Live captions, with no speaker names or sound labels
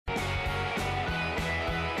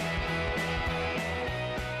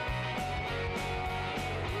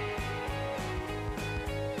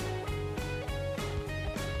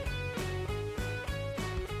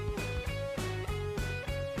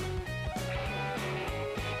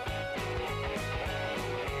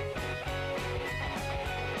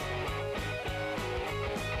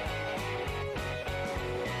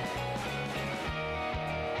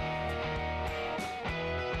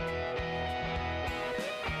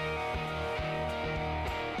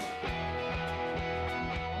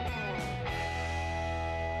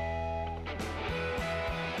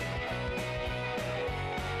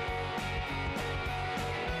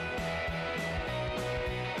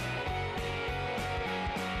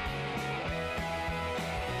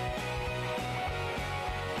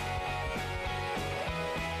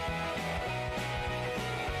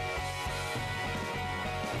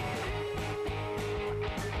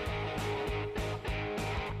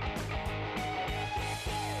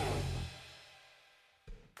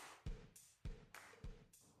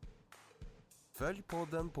Följ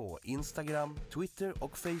podden på Instagram, Twitter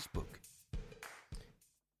och Facebook.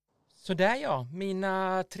 Så där ja,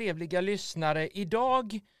 mina trevliga lyssnare.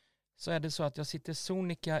 Idag så är det så att jag sitter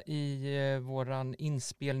sonika i våran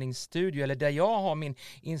inspelningsstudio, eller där jag har min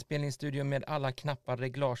inspelningsstudio med alla knappar,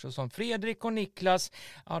 reglager som Fredrik och Niklas.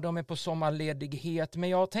 Ja, de är på sommarledighet, men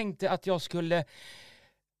jag tänkte att jag skulle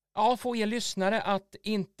få er lyssnare att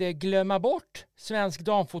inte glömma bort svensk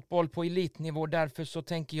damfotboll på elitnivå. Därför så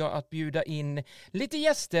tänker jag att bjuda in lite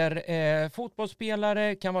gäster,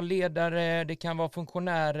 fotbollsspelare, kan vara ledare, det kan vara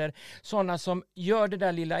funktionärer, sådana som gör det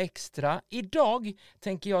där lilla extra. Idag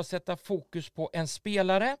tänker jag sätta fokus på en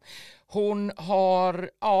spelare. Hon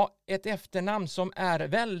har ett efternamn som är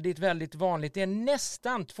väldigt, väldigt vanligt. Det är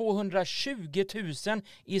nästan 220 000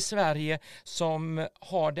 i Sverige som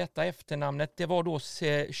har detta efternamnet. Det var då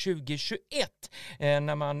 2021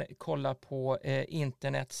 när man kollar på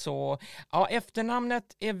internet. Så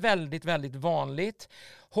efternamnet är väldigt, väldigt vanligt.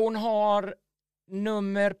 Hon har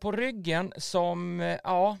nummer på ryggen som,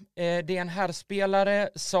 det är en herrspelare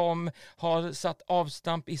som har satt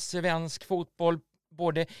avstamp i svensk fotboll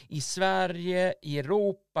både i Sverige, i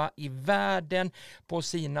Europa, i världen på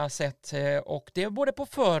sina sätt, och det är både på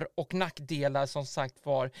för- och nackdelar som sagt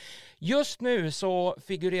var. Just nu så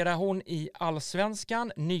figurerar hon i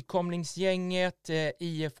Allsvenskan, nykomlingsgänget,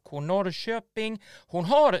 IFK Norrköping. Hon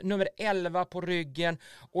har nummer 11 på ryggen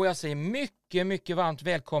och jag säger mycket, mycket varmt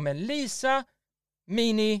välkommen Lisa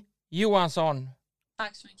Mini Johansson.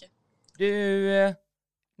 Tack så mycket. Du,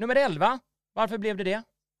 nummer 11, varför blev det det?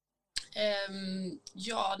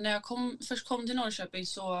 När jag först kom till Norrköping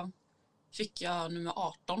så fick jag nummer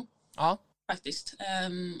 18. Ja. Faktiskt.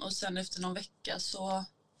 Och sen efter någon vecka så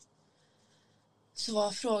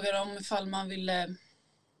var frågan om ifall man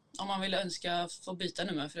ville önska få byta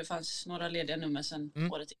nummer, för det fanns några lediga nummer sen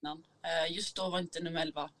året innan. Just då var inte nummer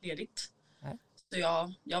 11 ledigt. Så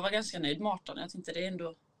jag var ganska nöjd med 18. Jag tänkte det är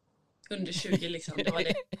ändå under 20 liksom. Det var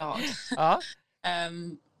det ja.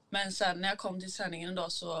 Men sen när jag kom till träningen då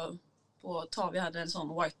så vi hade en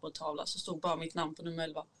sån whiteboard-tavla så stod bara mitt namn på nummer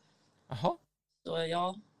 11. Jaha. Så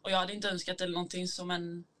och jag hade inte önskat eller någonting så,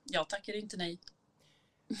 men jag tackade inte nej.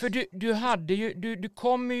 För du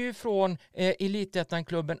kommer ju från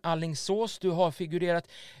elitettan-klubben Alingsås. Du har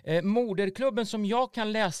figurerat. Moderklubben som jag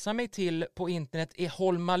kan läsa mig till på internet är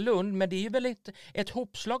Holmalund, men det är ju väl ett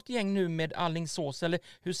hopslagt gäng nu med Alingsås, eller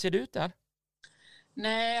hur ser det ut där?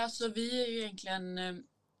 Nej, alltså vi är ju egentligen,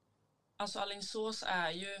 Alingsås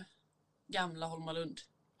är ju gamla Holmalund.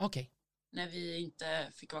 Okej. Okay. När vi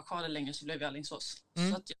inte fick vara kvar där längre så blev vi Alingsås.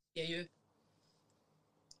 Så att jag är ju,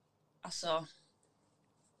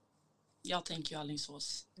 jag tänker ju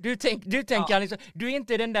Alingsås. Du tänker Alingsås. Du är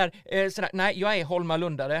inte den där, sådär, nej, jag är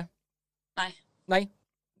Holmalundare. Nej.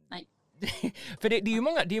 För det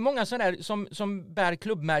är ju många sådär som bär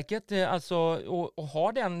klubbmärket, och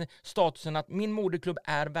har den statusen att min moderklubb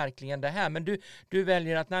är verkligen det här. Men du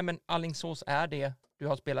väljer att nej, men Alingsås är det du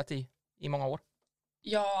har spelat i många år.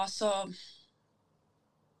 Ja,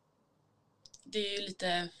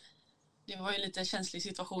 det var ju lite känslig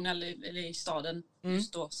situation eller i staden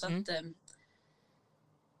just då. Så att,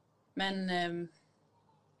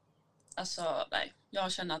 nej,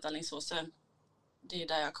 jag känner att Alingsås det är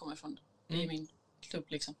där jag kommer ifrån. Det är min klubb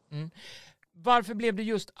liksom. Varför blev det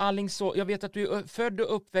just Alingsås? Jag vet att du är född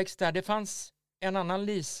och uppväxt där. Det fanns en annan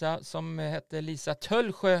Lisa som hette Lisa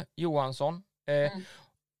Töllsjö Johansson.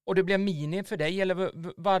 Och det blev Mini för dig, eller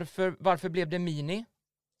varför blev det Mini?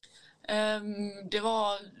 Det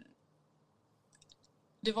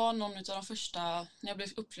var någon av de första, när jag blev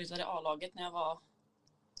uppflyttad i A-laget när jag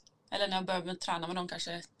började träna med dem,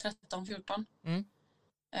 kanske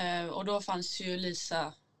 13-14. Och då fanns ju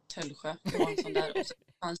Lisa Töllsjö Johansson där, och så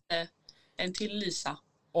fanns det en till Lisa.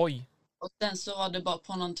 Oj. Och sen så var det bara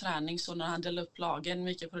på någon träning, så när han delade upp lagen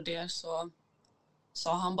mycket på det så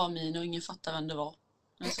sa han bara Mini och ingen fattade vem det var.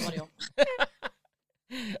 Men så var det jag.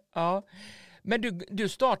 Ja. Men du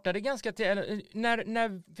startade ganska till,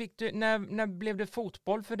 när blev det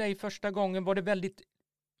fotboll för dig första gången? Var det väldigt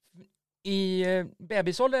i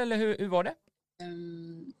bebisålder, eller hur var det?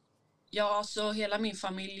 Ja, så hela min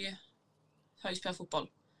familj har ju spelat fotboll.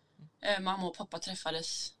 Mamma och pappa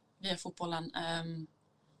träffades via fotbollen.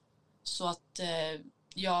 Så att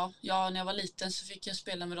när jag var liten så fick jag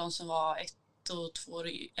spela med de som var 1 och 2 år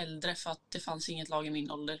äldre, för att det fanns inget lag i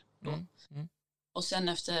min ålder då. Och sen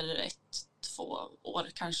efter 1-2 år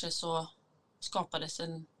kanske så skapades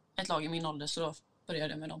ett lag i min ålder, så då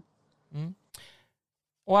började jag med dem.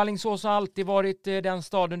 Och Alingsås har alltid varit den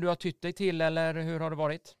staden du har tytt dig till, eller hur har det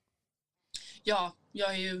varit? Ja,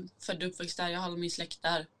 jag är ju född och uppväxt där, jag har all min släkt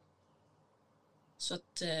där. Så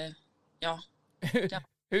att,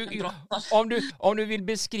 Om du vill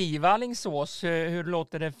beskriva Alingsås, hur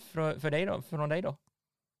låter det för dig då, från dig då?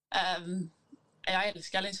 Jag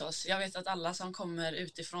älskar Alingsås. Jag vet att alla som kommer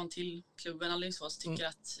utifrån till klubben Alingsås tycker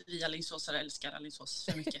att vi Alingsåsare älskar Alingsås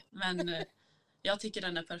för mycket. Men jag tycker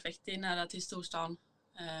den är perfekt. Det är nära till storstan,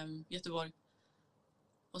 Göteborg.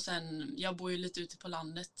 Och sen, jag bor ju lite ute på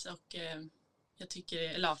landet och jag tycker,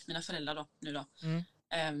 eller mina föräldrar då, nu då.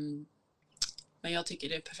 Men jag tycker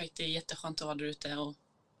det är perfekt. Det är jätteskönt att vara där ute och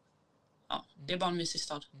det är bara en mysig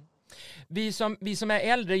stad. Vi som är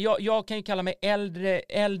äldre, jag kan ju kalla mig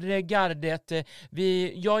äldre gardet.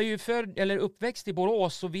 Jag är ju uppväxt i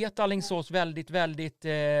Borås och vet Alingsås väldigt, väldigt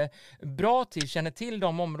bra känner till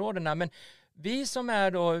de områdena. Men vi som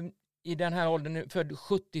är då i den här åldern för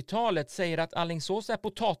 70-talet säger att Alingsås är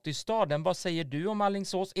potatisstaden. Vad säger du om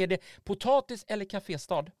Alingsås? Är det potatis eller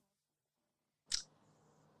kaféstad?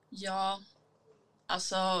 Ja,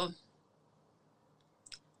 alltså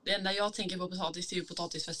det enda jag tänker på potatis är ju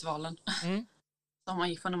potatisfestivalen. Som man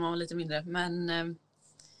gick för när man var lite mindre. Men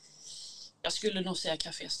jag skulle nog säga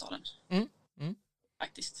kaféstaden.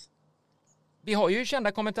 Faktiskt. Vi har ju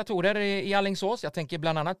kända kommentatorer i Alingsås. Jag tänker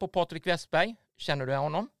bland annat på Patrik Westberg. Känner du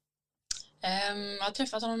honom? Jag har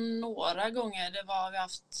träffat honom några gånger. Vi har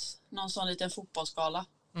haft någon sån liten fotbollsskala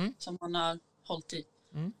som han har hållit i.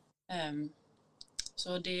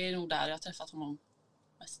 Så det är nog där jag har träffat honom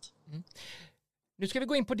mest. Nu ska vi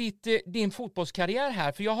gå in på din fotbollskarriär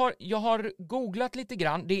här. För jag har googlat lite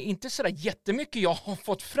grann. Det är inte sådär jättemycket jag har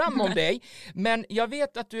fått fram om dig. Men jag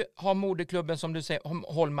vet att du har moderklubben som du säger,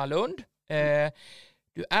 Holmalund.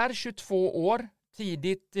 Du är 22 år.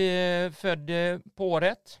 Tidigt född på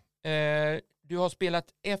året. Du har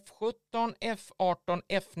spelat F17, F18,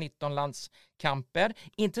 F19 landskamper.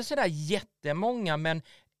 Inte sådär jättemånga, men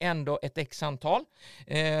ändå ett x-antal.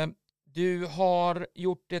 Du har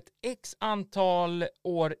gjort ett x-antal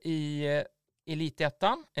år i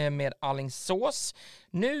Elitettan med Alingsås.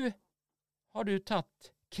 Nu har du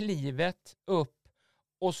tagit klivet upp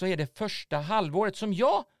och så är det första halvåret som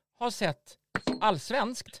jag har sett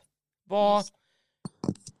allsvenskt.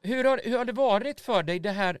 Hur har det varit för dig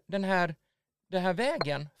den här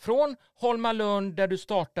vägen? Från Holmalund där du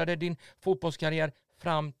startade din fotbollskarriär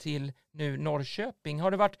fram till nu Norrköping.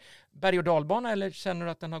 Har det varit berg- och dalbana eller känner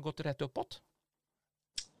du att den har gått rätt uppåt?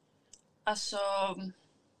 Alltså,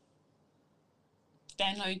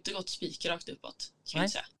 den har ju inte gått spikrakt uppåt, kan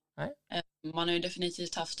jag säga. Nej. Man har ju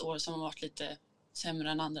definitivt haft år som har varit lite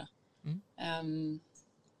sämre än andra.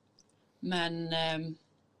 Men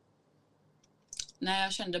när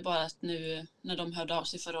jag kände bara att nu, när de hörde av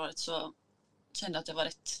sig förra året, så kände jag att det var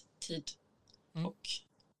rätt tid. Och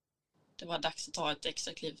det var dags att ta ett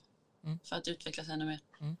extra kliv för att utvecklas ännu mer.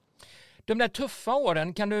 De där tuffa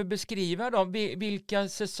åren, kan du beskriva då? Vilka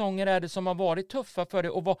säsonger är det som har varit tuffa för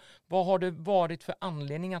dig? Och vad har det varit för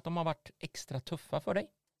anledning att de har varit extra tuffa för dig?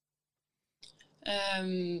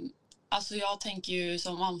 Alltså jag tänker ju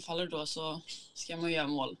som anfallare då så ska man göra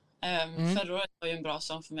mål. Förra året var ju en bra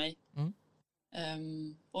säsong för mig.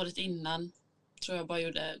 Året innan tror jag bara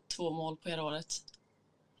gjorde 2 mål på hela året.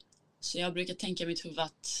 Så jag brukar tänka i mitt huvud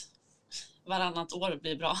att varannat år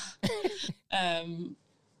blir bra.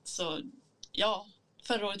 Så ja,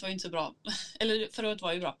 förra året var ju inte så bra. Eller förra året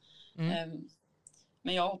var ju bra.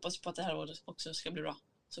 Men jag hoppas på att det här året också ska bli bra,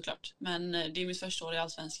 såklart. Men det är mitt första år i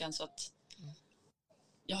Allsvenskan så att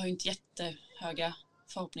jag har ju inte jättehöga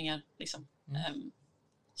förhoppningar liksom.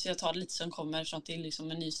 Så jag tar det lite som kommer från till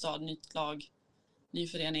liksom en ny stad, nytt lag, ny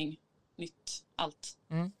förening, nytt allt.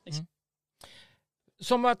 Liksom.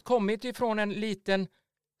 Som har kommit ifrån en liten,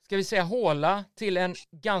 ska vi säga, håla till en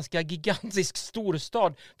ganska gigantisk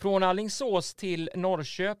storstad. Från Alingsås till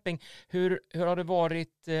Norrköping. Hur har det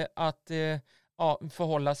varit att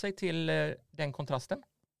förhålla sig till den kontrasten?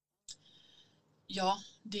 Ja,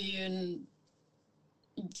 det är ju en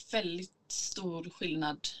väldigt stor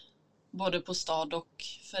skillnad. Både på stad och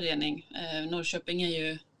förening. Norrköping är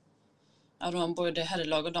ju, de har både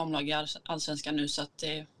herrlag och damlag i Allsvenskan nu, så att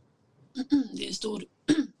det är en stor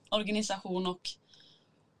organisation och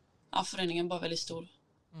föreningen bara väldigt stor.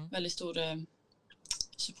 Väldigt stor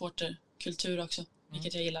supporterkultur också,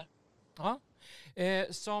 vilket jag gillar. Ja.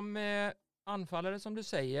 Som anfallare, som du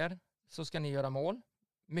säger, så ska ni göra mål.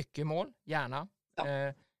 Mycket mål, gärna.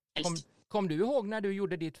 Ja, kom du ihåg när du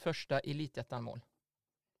gjorde ditt första Elitettan-mål?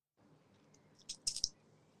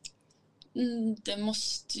 Det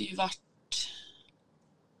måste ju varit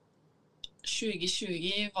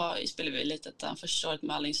 2020 spelade vi Elitettan första året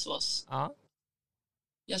med Alingsås. Ja.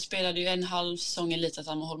 Jag spelade ju en halv säsong i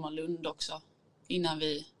Elitettan med Holmalund också innan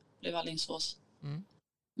vi blev Alingsås.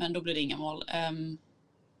 Men då blev det inga mål.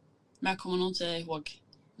 Men jag kommer nog inte ihåg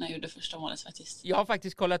när jag gjorde första målet faktiskt. Jag har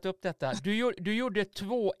faktiskt kollat upp detta. Du gjorde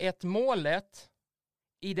 2-1 målet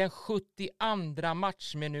i den 72:a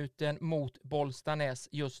matchminuten mot Bollstanäs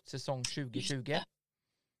just säsong 2020.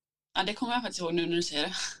 Ja, det kommer jag faktiskt ihåg nu när du säger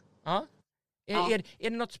det. Ja. Ja. Är det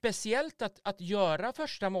något speciellt att göra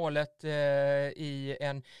första målet i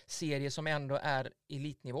en serie som ändå är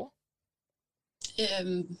elitnivå?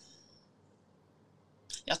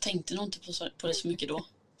 Jag tänkte nog inte på det så mycket då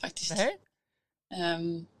faktiskt. Nej.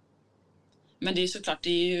 Men det är såklart, det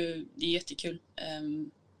är jättekul.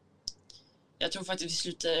 Jag tror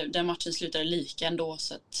faktiskt den matchen slutade lika ändå,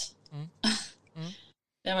 så att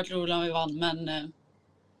det har varit roligt om vi vann, men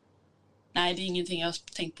nej, det är ingenting jag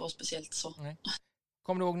har tänkt på speciellt så. Nej.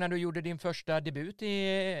 Kommer du ihåg när du gjorde din första debut i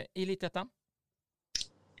Elitettan?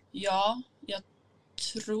 Ja, jag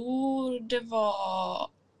tror det var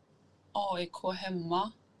AIK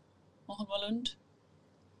hemma och Holmalund.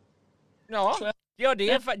 Ja, det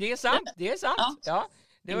är sant. Det är sant. Ja.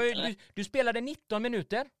 Det var du spelade 19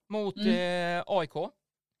 minuter mot AIK.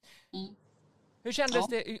 Hur kändes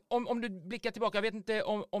det, om du blickar tillbaka, jag vet inte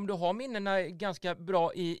om du har minnena ganska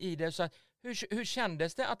bra i det, så hur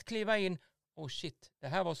kändes det att kliva in, shit, det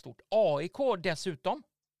här var stort, AIK dessutom?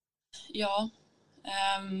 Ja,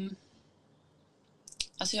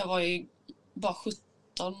 alltså jag var ju bara 17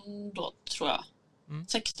 då, tror jag.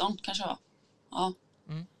 16 kanske var. Ja.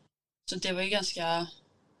 Så det var ju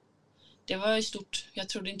det var ju stort. Jag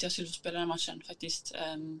trodde inte jag skulle få spela den matchen faktiskt.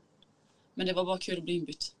 Men det var bara kul att bli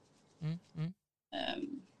inbytt.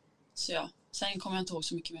 Så ja, sen kommer jag inte ihåg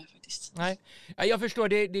så mycket mer faktiskt. Nej, jag förstår,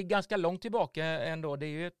 det är ganska långt tillbaka ändå. Det är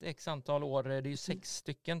ju ett x antal år, det är ju 6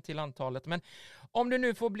 stycken till antalet. Men om du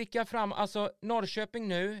nu får blicka fram, alltså Norrköping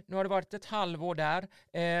nu har det varit ett halvår där.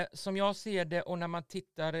 Som jag ser det, och när man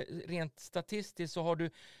tittar rent statistiskt, så har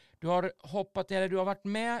du har varit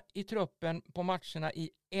med i truppen på matcherna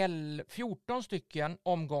i 14 stycken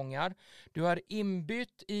omgångar. Du har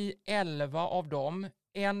inbytt i 11 av dem.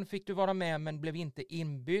 En fick du vara med men blev inte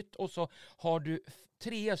inbytt, och så har du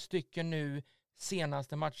 3 stycken nu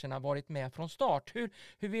senaste matcherna varit med från start. Hur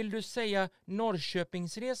vill du säga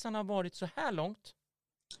Norrköpingsresan har varit så här långt?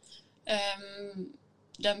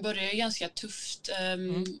 Den började ganska tufft.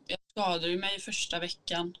 Jag skadade mig första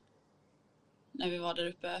veckan när vi var där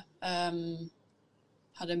uppe.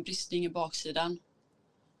 Hade en bristning i baksidan.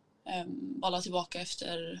 Ballade tillbaka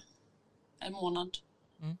efter en månad.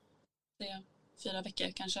 4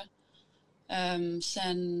 veckor kanske.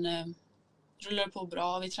 Sen rullade det på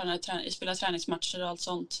bra. Vi spelade träningsmatcher och allt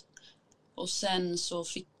sånt. Och sen så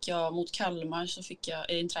fick jag mot Kalmar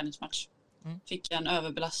i en träningsmatch. Fick jag en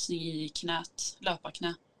överbelastning i knät,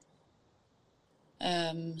 löparknä.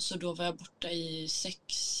 Så då var jag borta i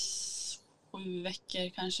 6-7 veckor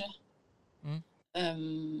kanske.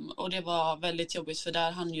 Och det var väldigt jobbigt, för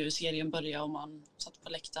där hann ju serien börja och man satt på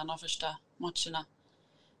läktaren av första matcherna.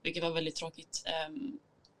 Vilket var väldigt tråkigt.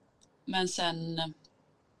 Men sen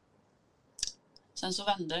så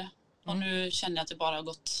vände det. Och nu känner jag att det bara har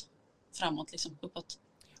gått framåt, liksom, uppåt.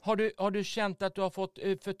 Har du känt att du har fått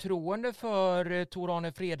förtroende för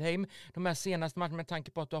Tor-Arne Fredheim de här senaste matcherna, med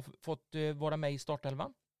tanke på att du har fått vara med i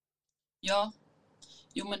startelvan? Ja,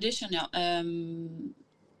 jo men det känner jag.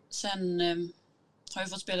 Sen har jag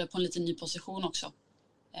fått spela på en liten ny position också.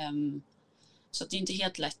 Så att det är inte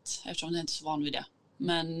helt lätt, eftersom jag inte är så van vid det.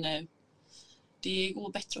 Men det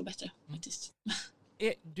går bättre och bättre faktiskt.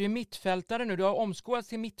 Du är mittfältare nu, du har omskolats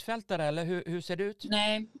till mittfältare, eller hur ser det ut?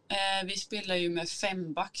 Nej, vi spelar ju med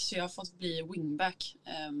 5-back, så jag har fått bli wingback.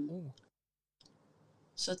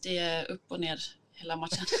 Så att det är upp och ner hela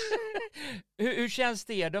matchen. Hur känns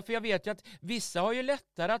det då? För jag vet ju att vissa har ju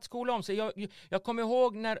lättare att skola om sig. Jag kommer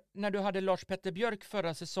ihåg när du hade Lars Petter Björk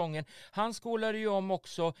förra säsongen. Han skolade ju om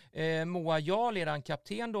också Moa Jarl, eran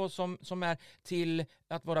kapten då, som är till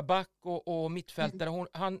att vara back och mittfältare.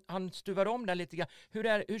 Han stuvar om där lite grann.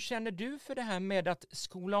 Hur känner du för det här med att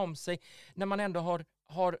skola om sig när man ändå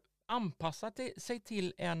har anpassat sig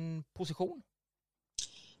till en position?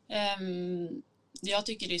 Jag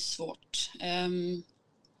tycker det är svårt.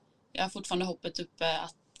 Jag har fortfarande hoppet uppe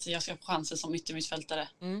att jag ska få chansen som yttermittfältare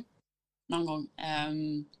någon gång.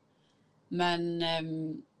 Men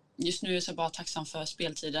just nu är jag bara tacksam för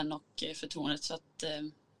speltiden och förtroendet. Så att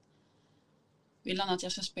vill han att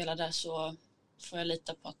jag ska spela där, så får jag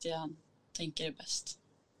lita på att jag tänker är bäst.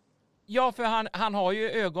 Ja, för han har ju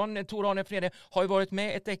ögon, Tor-Arne Fredheim har ju varit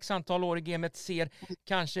med ett x antal år i gamet, ser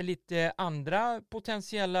kanske lite andra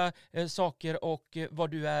potentiella saker och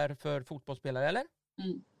vad du är för fotbollsspelare, eller?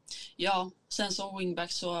 Ja, sen som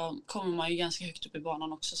wingback så kommer man ju ganska högt upp i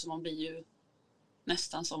banan också, så man blir ju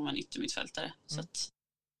nästan som en yttermittfältare. Så att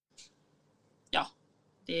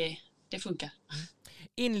det funkar.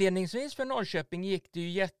 Inledningsvis för Norrköping gick det ju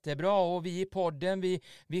jättebra och vi i podden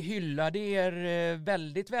vi hyllade er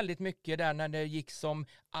väldigt, väldigt mycket där när det gick som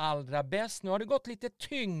allra bäst. Nu har det gått lite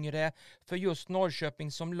tyngre för just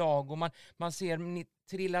Norrköping som lag och man ser ni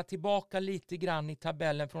trilla tillbaka lite grann i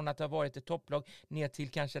tabellen från att ha varit ett topplag ner till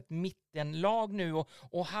kanske ett mittenlag nu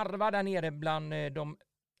och harva där nere bland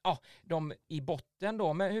de i botten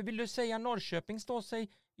då. Men hur vill du säga Norrköping står sig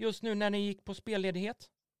just nu när ni gick på spelledighet?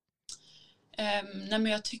 Nej, men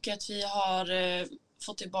jag tycker att vi har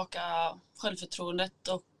fått tillbaka självförtroendet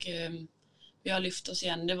och vi har lyft oss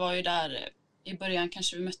igen. Det var ju där i början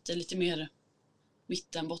kanske vi mötte lite mer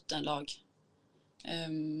mitten-bottenlag.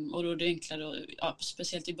 Och då är det enklare,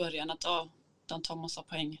 speciellt i början, att de tar massa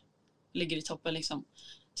poäng, ligger i toppen liksom.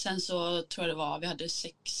 Sen så tror jag vi hade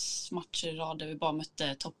 6 matcher i rad där vi bara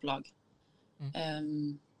mötte topplag.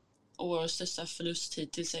 Och vår största förlust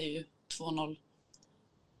hittills är ju 2-0.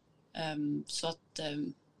 Så att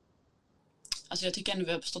alltså jag tycker ändå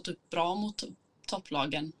vi har stått upp bra mot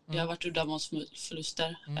topplagen. Det har varit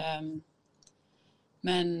uddamålsförluster.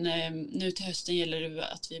 Men nu till hösten gäller det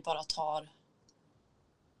att vi bara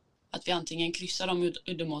att vi antingen kryssar de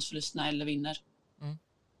uddamålsförlusterna eller vinner.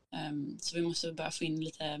 Så vi måste börja få in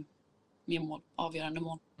lite mer mål, avgörande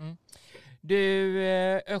mål. Du,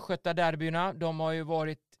 Östgötaderbyna, de har ju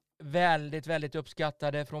varit väldigt, väldigt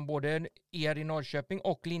uppskattade från både er i Norrköping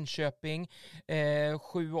och Linköping.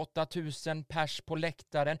 7-8 tusen pers på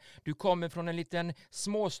läktaren. Du kommer från en liten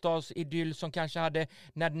småstadsidyll som kanske hade,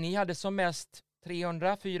 när ni hade som mest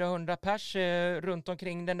 300-400 pers runt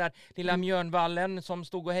omkring den där lilla Mjörnvallen som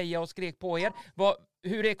stod och hejade och skrek på er.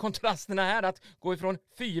 Hur är kontrasterna här att gå ifrån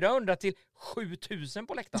 400 till 7000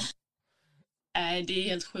 på läktaren? Det är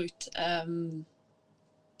helt sjukt.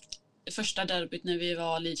 Det första derbyt när vi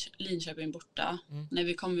var Linköping borta, när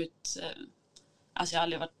vi kom ut, alltså jag har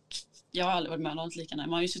aldrig varit med om något liknande.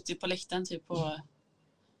 Man har ju suttit på läktaren typ på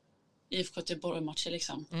IFK Göteborg-matcher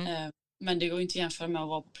liksom. Men det går inte att jämföra med att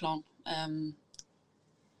vara på plan.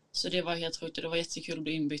 Så det var helt sjukt och det var jättekul att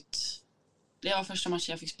bli inbytt. Det var första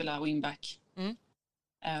matchen jag fick spela wingback.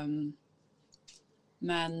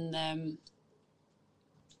 Men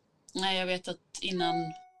nej, jag vet att innan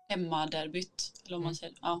hemmaderbyt, eller om man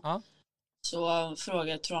säger, så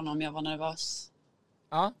frågade Trond om jag var nervös.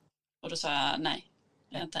 Och då sa jag nej,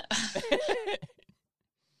 jag är inte.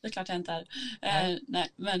 Det är klart jag inte är. Nej,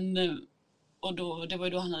 men och då, det var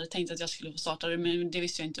ju då han hade tänkt att jag skulle få starta det, men det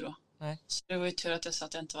visste jag inte då. Nej. Så det var ju tur att jag sa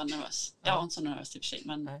att jag inte var nervös. Jag var inte så nervös i och för sig,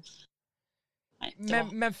 men nej.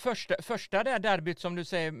 Men första där derbyt som du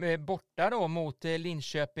säger borta då mot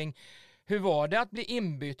Linköping, hur var det att bli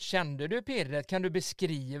inbytt? Kände du pirret? Kan du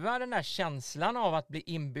beskriva den här känslan av att bli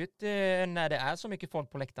inbytt när det är så mycket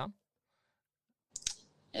folk på läktaren?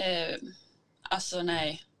 Alltså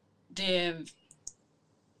nej. Det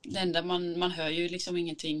enda man hör ju liksom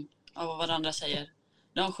ingenting av vad varandra säger.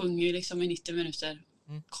 De sjunger ju liksom i 90 minuter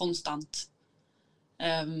konstant.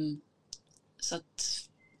 Så att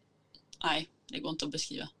nej, det går inte att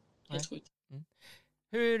beskriva. Helt sjukt.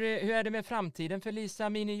 Hur är det med framtiden för Lisa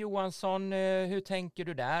Mini Johansson? Hur tänker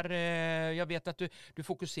du där? Jag vet att du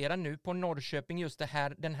fokuserar nu på Norrköping just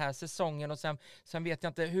den här säsongen och sen vet jag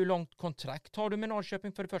inte, hur långt kontrakt har du med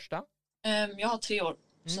Norrköping för det första? Jag har 3 år,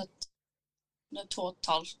 så att det är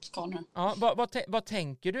 2,5 kvar nu. Ja, vad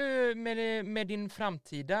tänker du med din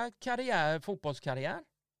framtida fotbollskarriär?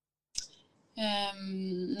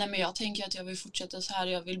 Nej, men jag tänker att jag vill fortsätta så här.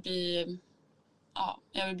 Jag vill bli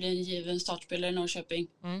en given startspelare i Norrköping.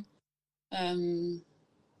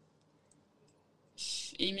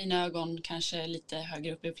 I mina ögon kanske lite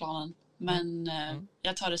högre upp i planen. Men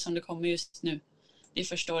jag tar det som det kommer just nu. Det är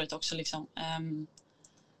första året också liksom.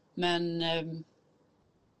 Men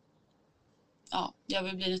jag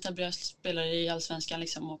vill bli en etablerad spelare i Allsvenskan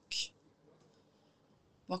liksom och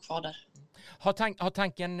vara kvar där. Har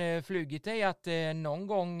tanken flugit dig att någon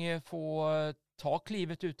gång få ta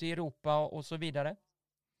klivet ut i Europa och så vidare?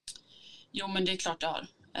 Jo, men det är klart det har.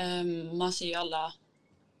 Man ser ju alla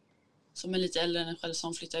som är lite äldre än en själv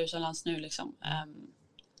som flyttar utomlands nu liksom.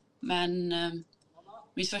 Men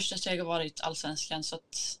mitt första steg har varit Allsvenskan, så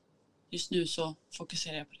att just nu så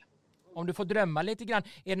fokuserar jag på det. Om du får drömma lite grann,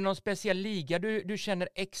 är det någon speciell liga du känner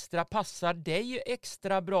extra passar dig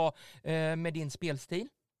extra bra med din spelstil?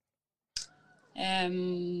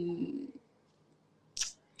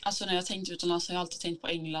 Alltså när jag tänkt utomlands har jag alltid tänkt på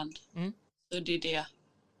England. Så det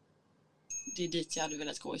är dit jag hade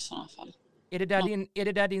velat gå i sådana fall. Är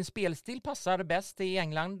det där din spelstil passar bäst i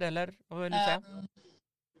England, eller vad vill du säga?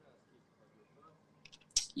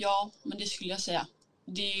 Ja, men det skulle jag säga.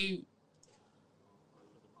 Det är ju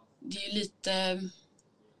lite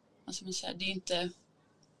alltså man säger, det är inte,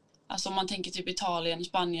 alltså om man tänker typ Italien,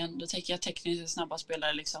 Spanien, då tänker jag tekniskt snabba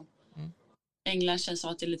spelare liksom. England känns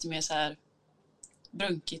som att det är lite mer så här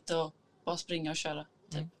brunkigt och bara springa och köra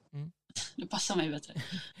typ. Det passar mig bättre.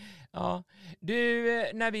 Ja, du,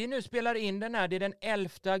 när vi nu spelar in den här, det är den 11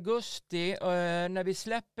 augusti, när vi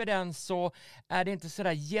släpper den så är det inte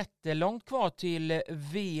sådär jättelångt kvar till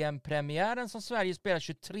VM-premiären som Sverige spelar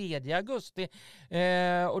 23 augusti.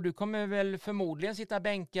 Och du kommer väl förmodligen sitta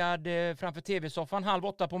bänkad framför tv-soffan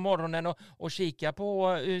 7:30 på morgonen och kika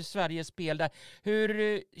på Sveriges spel där.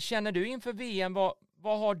 Hur känner du inför VM?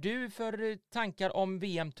 Vad har du för tankar om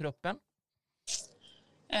VM-truppen?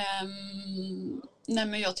 Nej,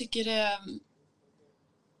 men jag tycker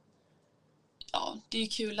det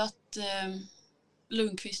är kul att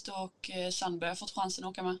Lundqvist och Sandberg har fått chansen att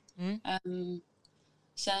åka med.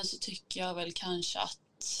 Sen så tycker jag väl kanske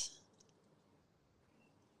att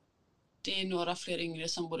det är några fler yngre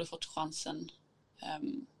som borde fått chansen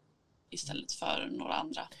istället för några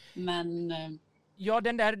andra. Men ja,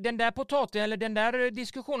 den där potaten, eller den där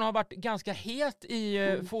diskussionen har varit ganska het i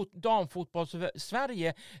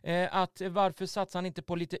damfotbolls-Sverige. Att varför satsar han inte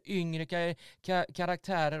på lite yngre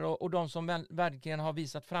karaktärer och de som verkligen har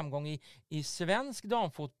visat framgång i svensk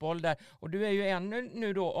damfotboll där. Och du är ju en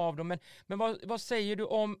nu då av dem. Men vad säger du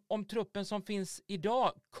om truppen som finns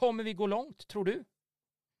idag? Kommer vi gå långt, tror du?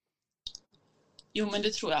 Jo, men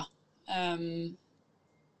det tror jag.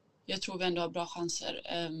 Jag tror vi ändå har bra chanser.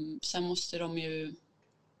 Sen måste de ju...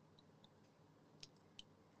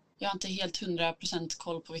 Jag har inte helt 100%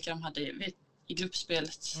 koll på vilka de hade i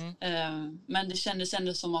gruppspelet. Men det kändes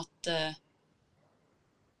ändå som att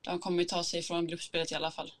de kommer ta sig från gruppspelet i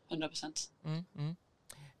alla fall. 100%.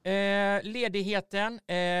 Ledigheten.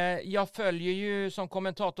 Jag följer ju som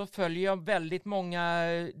kommentator väldigt många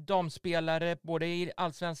damspelare både i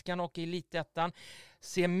Allsvenskan och i Elitettan.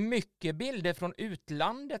 Ser mycket bilder från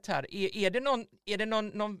utlandet här. Är det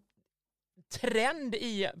någon trend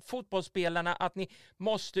i fotbollsspelarna att ni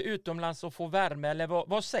måste utomlands och få värme? Eller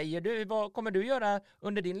vad säger du? Vad kommer du göra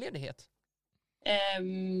under din ledighet?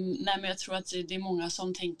 Nej, men jag tror att det är många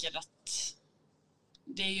som tänker att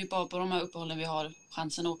det är ju bara på de här uppehållen vi har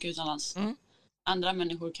chansen att åka utomlands. Andra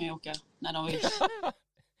människor kan ju åka när de vill.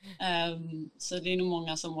 Så det är nog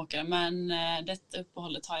många som åker. Men detta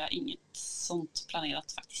uppehållet har jag inget sånt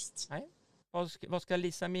planerat faktiskt. Nej. Vad ska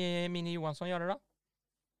Lisa Mini Johansson göra då?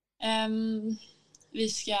 Vi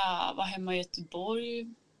ska vara hemma i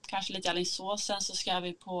Göteborg. Kanske lite i Alingsås. Sen så ska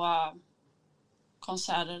vi på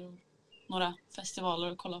konserter och några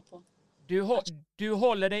festivaler att kolla på. Du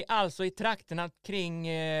håller dig alltså i trakterna kring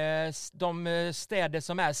de städer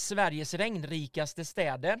som är Sveriges regnrikaste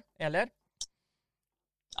städer, eller?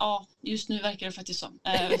 Ja, just nu verkar det faktiskt så.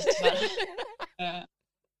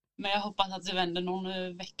 Men jag hoppas att det vänder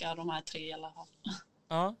någon vecka de här 3 i alla fall.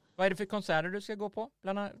 Ja, vad är det för konserter du ska gå på?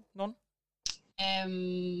 Bland annat någon?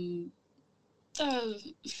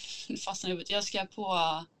 Fastnar huvudet. Jag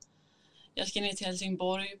ska ner till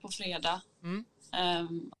Helsingborg på fredag.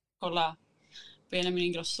 Kolla Benjamin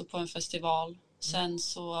Ingrosso på en festival. Sen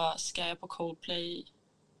så ska jag på Coldplay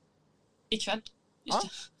ikväll. Just det.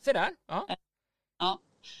 Se där. Ja.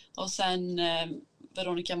 Och sen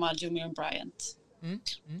Veronica Maggio och Miriam Bryant.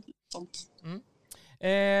 Sånt.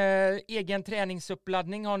 Egen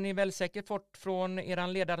träningsuppladdning har ni väl säkert fått från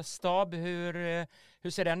eran ledarstab.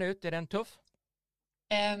 Hur ser den ut? Är den tuff?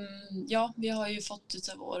 Ja, vi har ju fått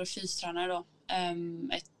utav vår fystränare då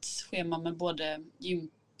ett schema med både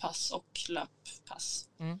gympass och löppass.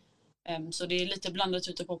 Så det är lite blandat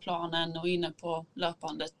ute på planen och inne på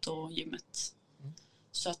löpbandet och gymmet.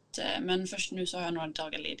 Så att, men först nu så har jag några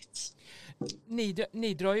dagar ledigt.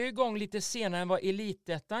 Ni drar ju igång lite senare än vad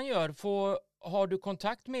Elitettan gör. Har du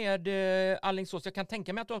kontakt med Alingsås? Jag kan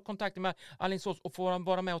tänka mig att du har kontakt med Alingsås och får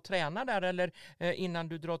vara med och träna där eller innan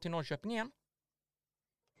du drar till Norrköping igen?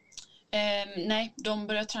 Nej, de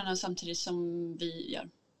börjar träna samtidigt som vi gör.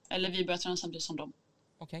 Eller vi börjar träna samtidigt som dem.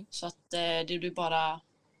 Okay. Så att det blir bara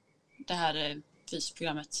det här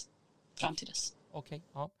fysprogrammet fram till dess. Okej,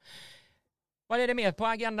 ja. Vad är det mer på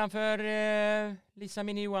agendan för Lisa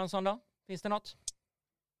Mini Johansson då? Finns det något?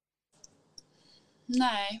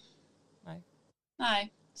 Nej.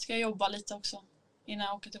 Ska jag jobba lite också innan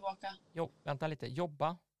jag åker tillbaka. Vänta lite.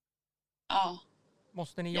 Jobba? Ja.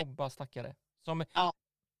 Måste ni jobba, stackare?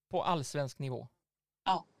 På allsvensk nivå?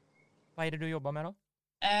 Ja. Vad är det du jobbar med då?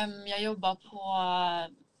 Jag jobbar på...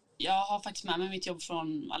 Jag har faktiskt med mig mitt jobb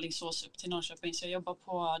från Alingsås upp till Norrköping. Så jag jobbar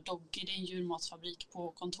på Doggy, det är en djurmatsfabrik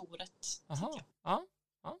på kontoret. Aha, ja.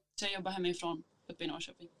 Så jag jobbar hemifrån uppe i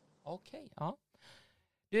Norrköping. Okej, ja.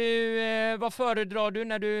 Du, vad föredrar du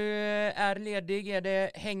när du är ledig? Är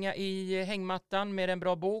det hänga i hängmattan med en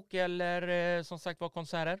bra bok eller som sagt var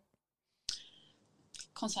konserter?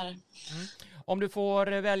 Konserter. Om du får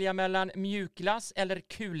välja mellan mjukglass eller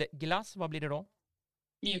kulglass, vad blir det då?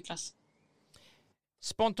 Mjukglass.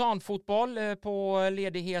 Spontanfotboll på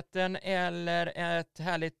ledigheten eller ett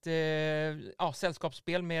härligt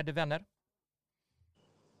sällskapsspel med vänner?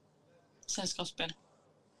 Sällskapsspel.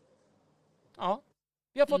 Ja.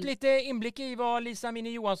 Vi har fått lite inblick i vad Lisa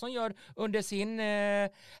Minnie Johansson gör under sin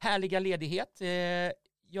härliga ledighet.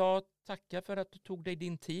 Jag tackar för att du tog dig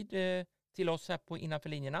din tid till oss här på Innanför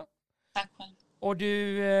linjerna. Tack själv. Och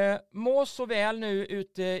du må så väl nu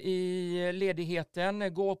ute i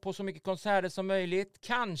ledigheten. Gå på så mycket konserter som möjligt.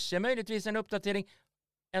 Kanske möjligtvis en uppdatering.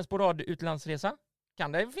 En sporad utlandsresa.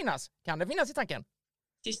 Kan det finnas i tanken?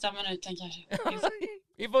 Sista minuten kanske.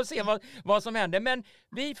 Vi får se vad som händer. Men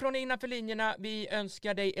vi från Innanför linjerna, vi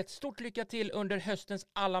önskar dig ett stort lycka till under höstens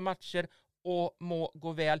alla matcher och må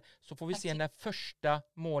gå väl. Så får vi se när första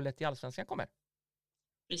målet i Allsvenskan kommer.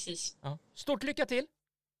 Precis. Ja. Stort lycka till.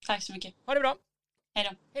 Tack så mycket. Ha det bra. Hej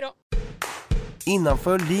då. Hej då.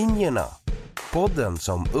 Innanför linjerna. Podden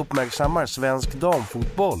som uppmärksammar svensk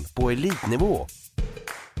damfotboll på elitnivå.